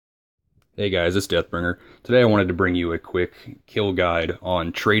Hey guys, it's Deathbringer. Today I wanted to bring you a quick kill guide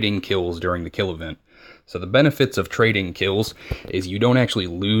on trading kills during the kill event. So the benefits of trading kills is you don't actually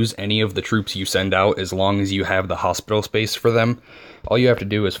lose any of the troops you send out as long as you have the hospital space for them. All you have to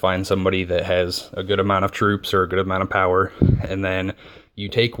do is find somebody that has a good amount of troops or a good amount of power, and then you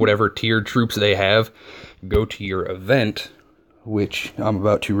take whatever tiered troops they have, go to your event, which I'm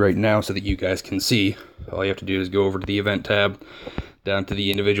about to right now so that you guys can see. All you have to do is go over to the event tab, down to the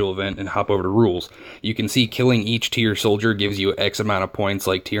individual event, and hop over to rules. You can see killing each tier soldier gives you X amount of points,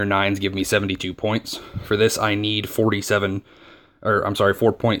 like tier 9s give me 72 points. For this I need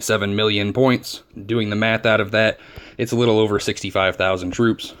 4.7 million points. Doing the math out of that, it's a little over 65,000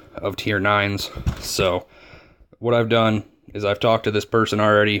 troops of tier 9s. So what I've done is I've talked to this person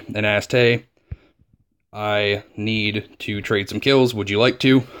already and asked, hey, I need to trade some kills, would you like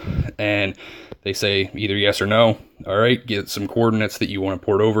to? And they say either yes or no. All right, get some coordinates that you want to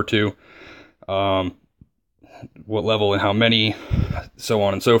port over to, what level and how many, so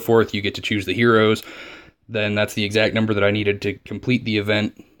on and so forth. You get to choose the heroes. Then that's the exact number that I needed to complete the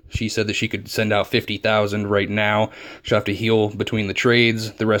event. She said that she could send out 50,000 right now. She'll have to heal between the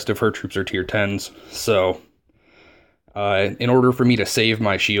trades. The rest of her troops are tier 10s. So in order for me to save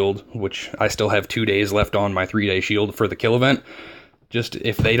my shield, which I still have 2 days left on my 3-day shield for the kill event, just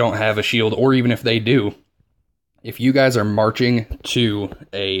if they don't have a shield, or even if they do, if you guys are marching to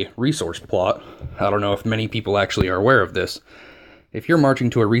a resource plot, I don't know if many people actually are aware of this, if you're marching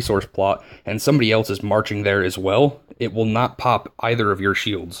to a resource plot and somebody else is marching there as well, it will not pop either of your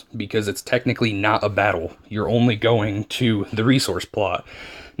shields, because it's technically not a battle. You're only going to the resource plot.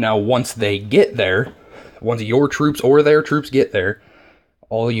 Now, once they get there, once your troops or their troops get there,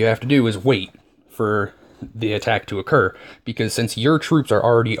 all you have to do is wait for the attack to occur, because since your troops are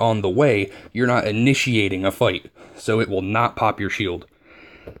already on the way, you're not initiating a fight, so it will not pop your shield.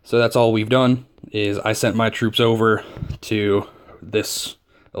 So that's all we've done, is I sent my troops over to this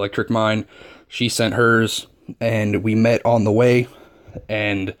electric mine, she sent hers, and we met on the way,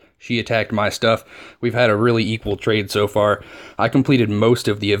 and she attacked my stuff. We've had a really equal trade so far. I completed most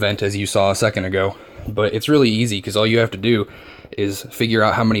of the event, as you saw a second ago, but it's really easy, because all you have to do is figure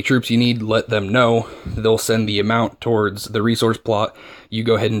out how many troops you need, let them know, they'll send the amount towards the resource plot, you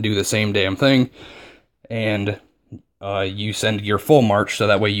go ahead and do the same damn thing, and you send your full march, so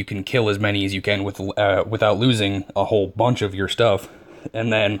that way you can kill as many as you can without losing a whole bunch of your stuff.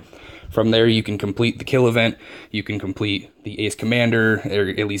 And then from there you can complete the kill event, you can complete the Ace Commander, or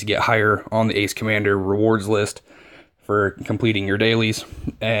at least get higher on the Ace Commander rewards list for completing your dailies,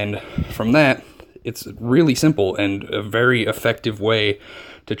 and from that, it's really simple and a very effective way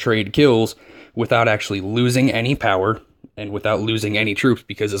to trade kills without actually losing any power and without losing any troops,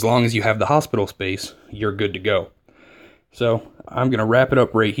 because as long as you have the hospital space, you're good to go. So I'm going to wrap it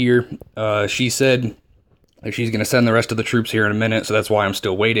up right here. She said that she's going to send the rest of the troops here in a minute, so that's why I'm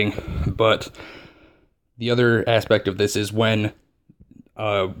still waiting. But the other aspect of this is when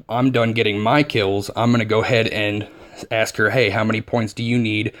I'm done getting my kills, I'm going to go ahead and ask her, hey, how many points do you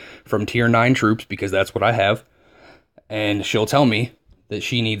need from tier 9 troops, because that's what I have, and she'll tell me that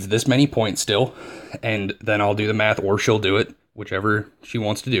she needs this many points still, and then I'll do the math, or she'll do it, whichever she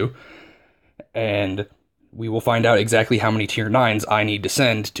wants to do, and we will find out exactly how many tier 9s I need to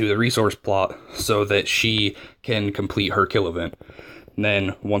send to the resource plot so that she can complete her kill event. And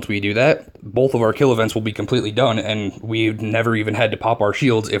then once we do that, both of our kill events will be completely done, and we've never even had to pop our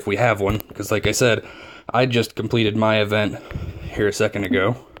shields if we have one, because like I said, I just completed my event here a second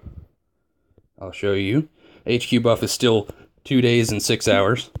ago. I'll show you. HQ buff is still 2 days and 6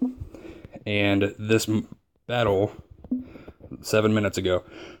 hours. And this battle, 7 minutes ago.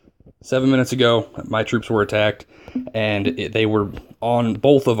 7 minutes ago, my troops were attacked, and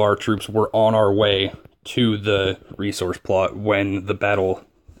both of our troops were on our way to the resource plot when the battle,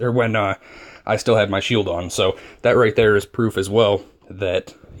 or when I still had my shield on. So that right there is proof as well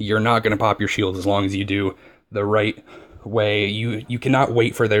that you're not going to pop your shield as long as you do the right way. You cannot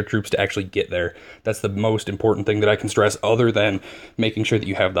wait for their troops to actually get there. That's the most important thing that I can stress, other than making sure that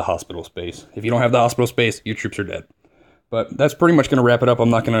you have the hospital space. If you don't have the hospital space, your troops are dead. But that's pretty much going to wrap it up.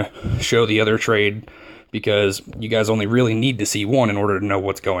 I'm not going to show the other trade, because you guys only really need to see one in order to know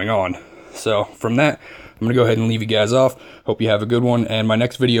what's going on. So from that, I'm going to go ahead and leave you guys off. Hope you have a good one, and my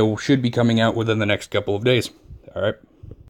next video should be coming out within the next couple of days. All right.